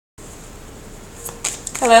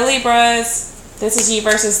Hello Libras, this is you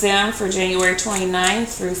versus them for January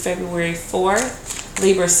 29th through February 4th.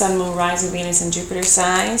 Libra, Sun, Moon, Rising, Venus, and Jupiter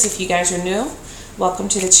signs. If you guys are new, welcome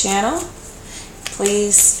to the channel.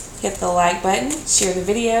 Please hit the like button, share the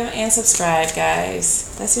video, and subscribe,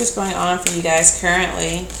 guys. Let's see what's going on for you guys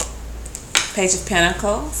currently. Page of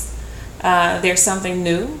Pentacles. There's something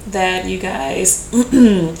new that you guys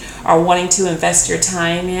are wanting to invest your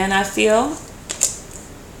time in, I feel.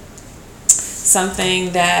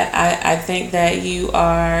 Something that I think that you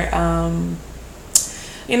are,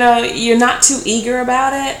 you're not too eager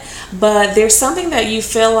about it, but there's something that you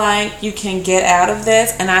feel like you can get out of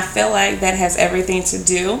this, and I feel like that has everything to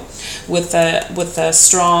do with a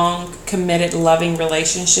strong, committed, loving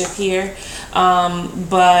relationship here.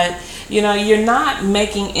 But you're not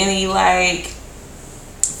making any like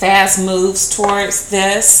fast moves towards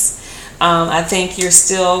this. I think you're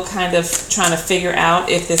still kind of trying to figure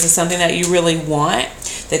out if this is something that you really want,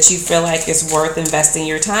 that you feel like is worth investing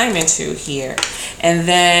your time into here. And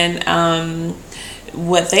then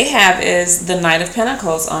what they have is the Knight of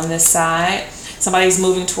Pentacles on this side. Somebody's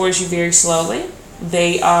moving towards you very slowly.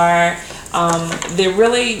 They are, they're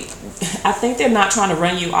really, I think they're not trying to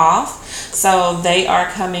run you off. So they are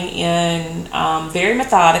coming in very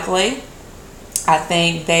methodically. I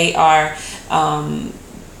think they are,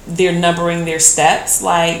 they're numbering their steps,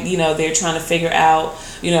 like, they're trying to figure out,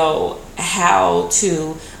 how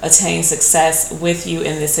to attain success with you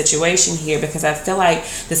in this situation here, because I feel like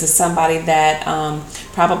this is somebody that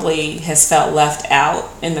probably has felt left out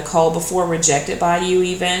in the cold before, rejected by you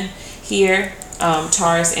even here,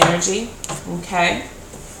 Taurus energy. Okay.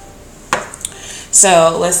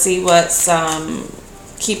 So let's see what's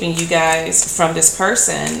keeping you guys from this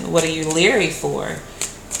person. What are you leery for?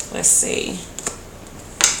 Let's see.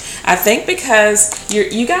 I think because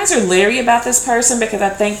you guys are leery about this person because I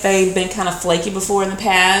think they've been kind of flaky before in the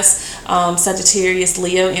past. Sagittarius,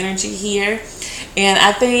 Leo energy here. And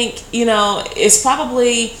I think, it's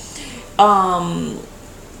probably,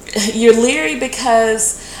 you're leery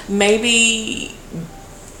because maybe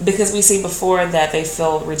because we see before that they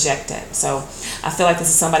feel rejected. So I feel like this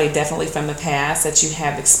is somebody definitely from the past that you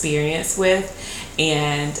have experience with.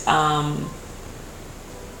 And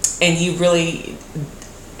you really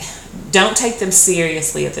don't take them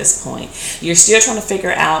seriously at this point. You're still trying to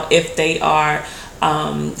figure out if they are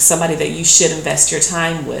somebody that you should invest your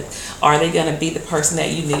time with. Are they going to be the person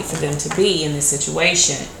that you need for them to be in this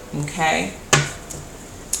situation? Okay.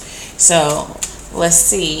 So let's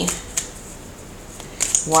see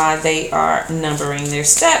why they are numbering their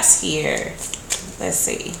steps here. Let's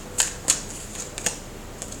see.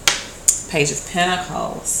 Page of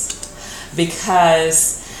Pentacles.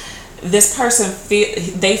 Because this person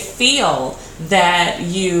they feel that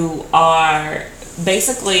you are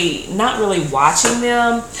basically not really watching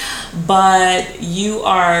them, but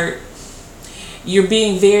you're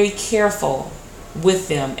being very careful with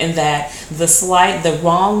them, and that the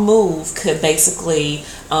wrong move could basically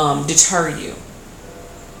deter you.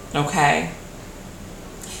 Okay.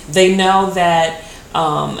 They know that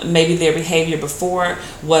maybe their behavior before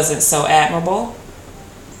wasn't so admirable.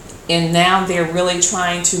 And now they're really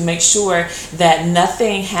trying to make sure that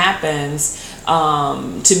nothing happens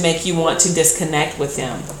to make you want to disconnect with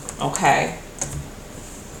them. Okay.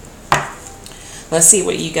 Let's see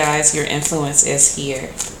what you guys, your influence is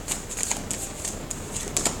here.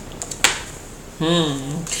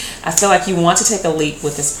 I feel like you want to take a leap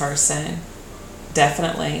with this person.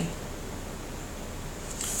 Definitely.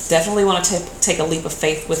 Definitely want to take a leap of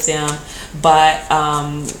faith with them, but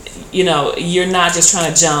you're not just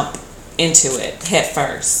trying to jump into it head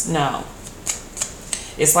first. No,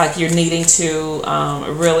 it's like you're needing to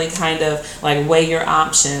really kind of like weigh your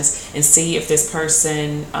options and see if this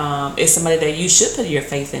person is somebody that you should put your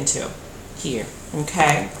faith into here.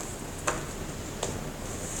 Okay,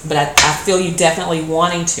 but I feel you definitely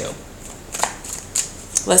wanting to.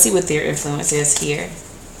 Let's see what their influence is here.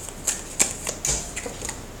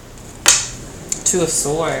 Two of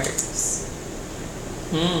Swords.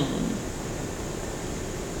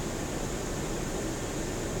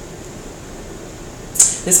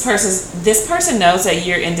 This person knows that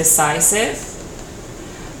you're indecisive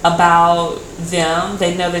about them.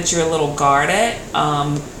 They know that you're a little guarded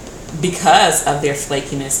because of their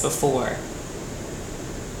flakiness before.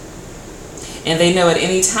 And they know at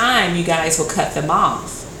any time you guys will cut them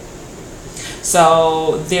off.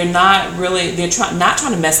 So they're not really, not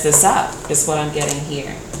trying to mess this up, is what I'm getting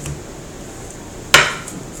here.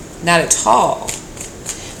 Not at all.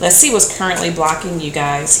 Let's see what's currently blocking you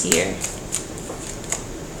guys here.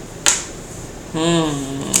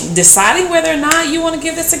 Deciding whether or not you want to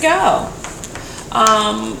give this a go.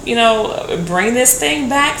 you know, bring this thing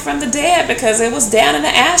back from the dead, because it was down in the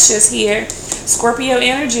ashes here. Scorpio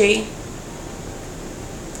energy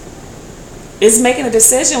is making a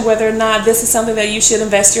decision whether or not this is something that you should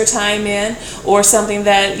invest your time in, or something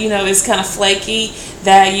that, you know, is kind of flaky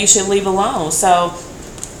that you should leave alone. So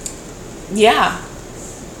yeah,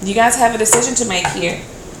 you guys have a decision to make here.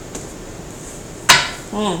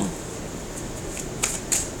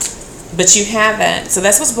 But you haven't. So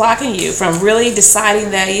that's what's blocking you from really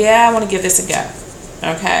deciding that, yeah, I want to give this a go.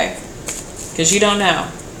 Okay? Because you don't know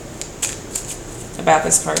about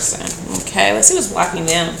this person. Okay, let's see what's blocking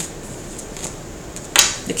them.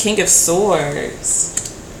 The King of Swords.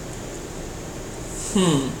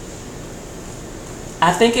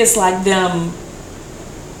 I think it's like them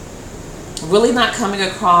really not coming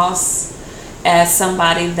across as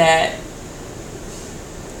somebody that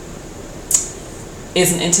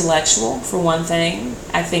is an intellectual, for one thing.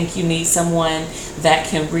 I think you need someone that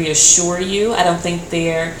can reassure you. I don't think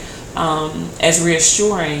they're as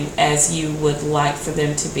reassuring as you would like for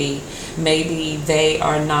them to be. Maybe they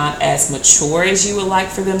are not as mature as you would like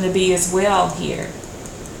for them to be as well here.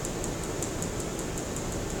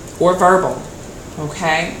 Or verbal,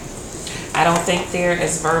 okay? I don't think they're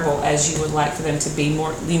as verbal as you would like for them to be.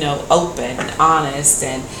 More, you know, open and honest,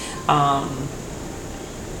 and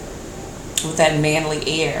with that manly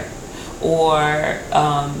air, or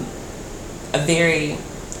a very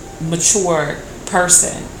mature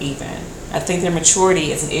person even. I think their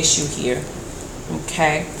maturity is an issue here.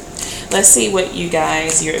 Okay, let's see what you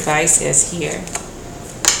guys, your advice is here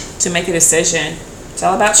to make a decision. It's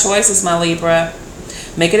all about choices, my Libra.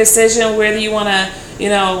 Make a decision whether you want to, you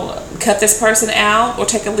know, cut this person out or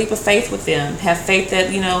take a leap of faith with them. Have faith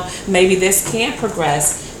that, you know, maybe this can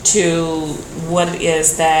progress to what it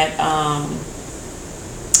is that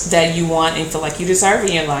that you want and feel like you deserve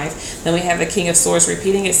in your life. Then we have the King of Swords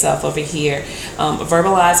repeating itself over here.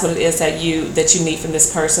 Verbalize what it is that you need from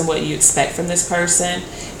this person, what you expect from this person,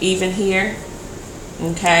 even here.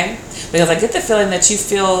 Okay? Because I get the feeling that you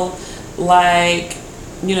feel like,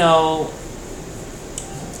 you know,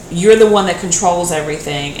 you're the one that controls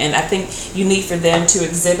everything, and I think you need for them to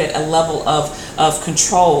exhibit a level of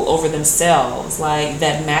control over themselves, like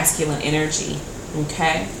that masculine energy.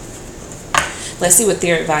 Okay, let's see what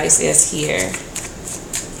their advice is here.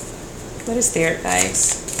 What is their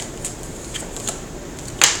advice?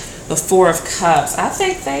 The Four of Cups. I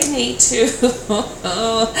think they need to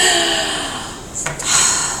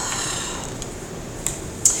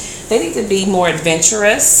they need to be more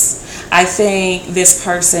adventurous. I think this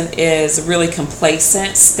person is really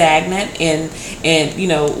complacent, stagnant in you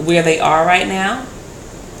know, where they are right now.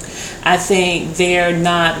 I think they're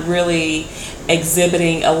not really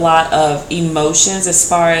exhibiting a lot of emotions as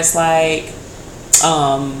far as like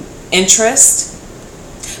interest,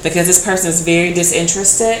 because this person is very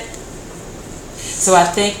disinterested. So I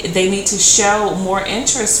think they need to show more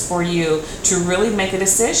interest for you to really make a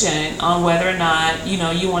decision on whether or not, you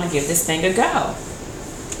know, you want to give this thing a go.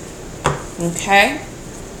 Okay,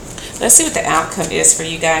 let's see what the outcome is for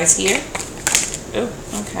you guys here. Oh,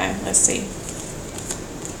 okay, let's see.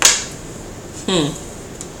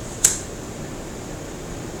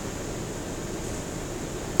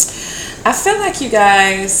 I feel like you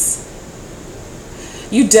guys,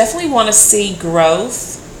 you definitely want to see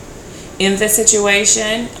growth in this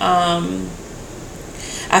situation.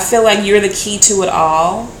 I feel like you're the key to it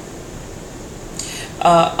all,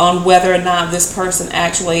 on whether or not this person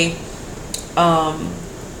actually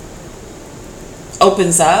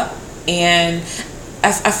opens up. And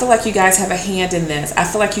I feel like you guys have a hand in this. I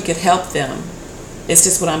feel like you could help them. It's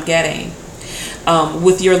just what I'm getting.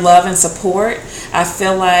 With your love and support, I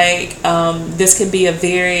feel like this could be a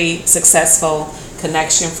very successful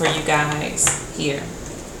connection for you guys here.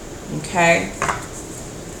 Okay?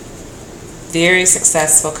 Very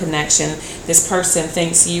successful connection. This person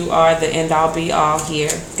thinks you are the end all be all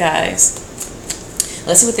here, guys.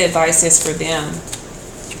 Let's see what the advice is for them.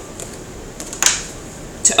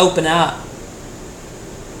 To open up.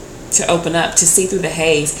 To open up, to see through the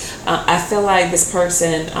haze. I feel like this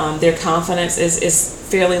person, their confidence is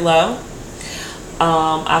fairly low.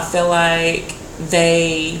 I feel like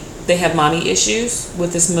they have mommy issues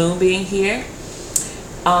with this moon being here.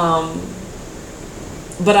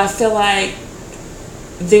 But I feel like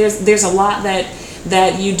there's a lot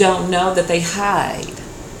that you don't know that they hide.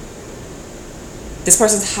 This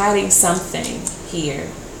person's hiding something here.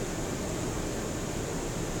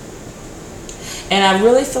 And I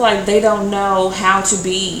really feel like they don't know how to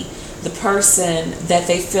be the person that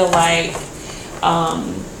they feel like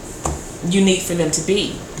you need for them to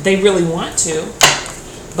be. They really want to,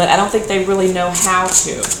 but I don't think they really know how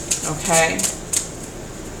to. Okay.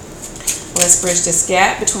 Let's bridge this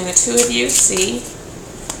gap between the two of you. See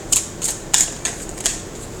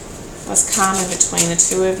what's common between the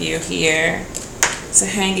two of you here. It's a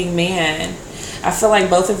Hanging Man. I feel like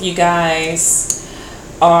both of you guys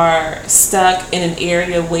are stuck in an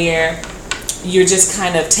area where you're just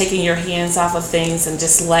kind of taking your hands off of things and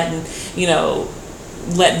just letting,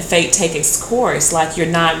 letting fate take its course. Like you're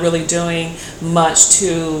not really doing much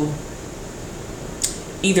to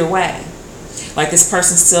either way. Like this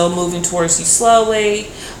person's still moving towards you slowly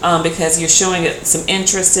because you're showing some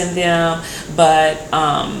interest in them, but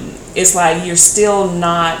it's like you're still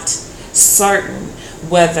not certain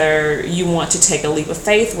whether you want to take a leap of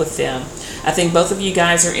faith with them. I think both of you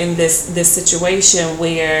guys are in this situation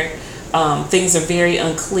where things are very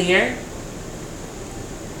unclear.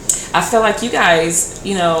 I feel like you guys,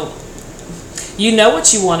 you know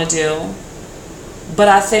what you want to do, but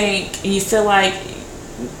I think you feel like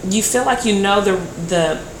you know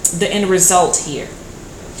the end result here.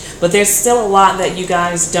 But there's still a lot that you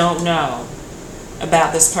guys don't know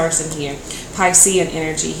about this person here. Piscean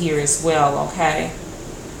energy here as well, okay?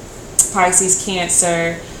 Pisces,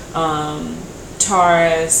 Cancer,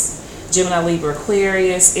 Taurus, Gemini, Libra,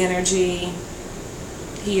 Aquarius energy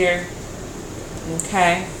here,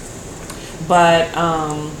 okay? But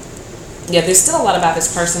yeah, there's still a lot about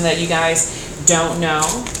this person that you guys don't know.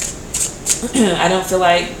 I don't feel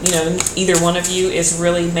like either one of you is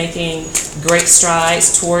really making great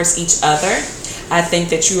strides towards each other. I think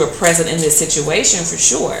that you are present in this situation for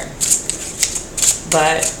sure,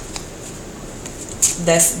 but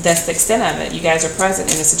that's the extent of it. You guys are present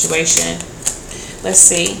in the situation. Let's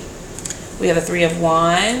see. We have the Three of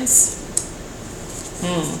Wands.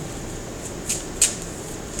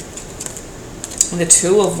 And the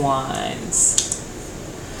Two of Wands.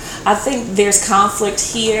 I think there's conflict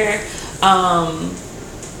here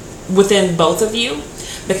within both of you,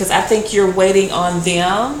 because I think you're waiting on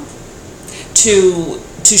them to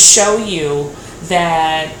show you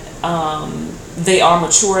that they are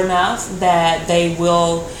mature enough, that they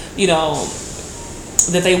will,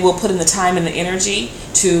 that they will put in the time and the energy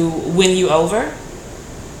to win you over.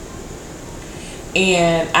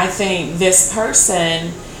 And I think this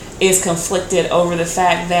person is conflicted over the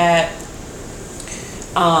fact that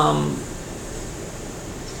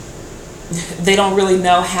they don't really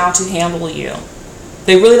know how to handle you.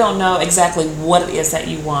 They really don't know exactly what it is that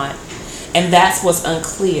you want. And that's what's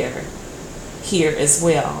unclear here as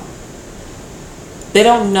well. They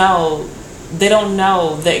don't know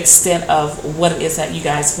the extent of what it is that you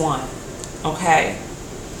guys want. Okay?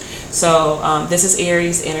 So this is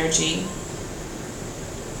Aries energy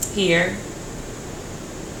here.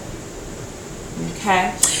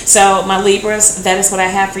 Okay? So my Libras, that is what I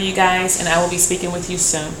have for you guys, and I will be speaking with you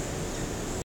soon.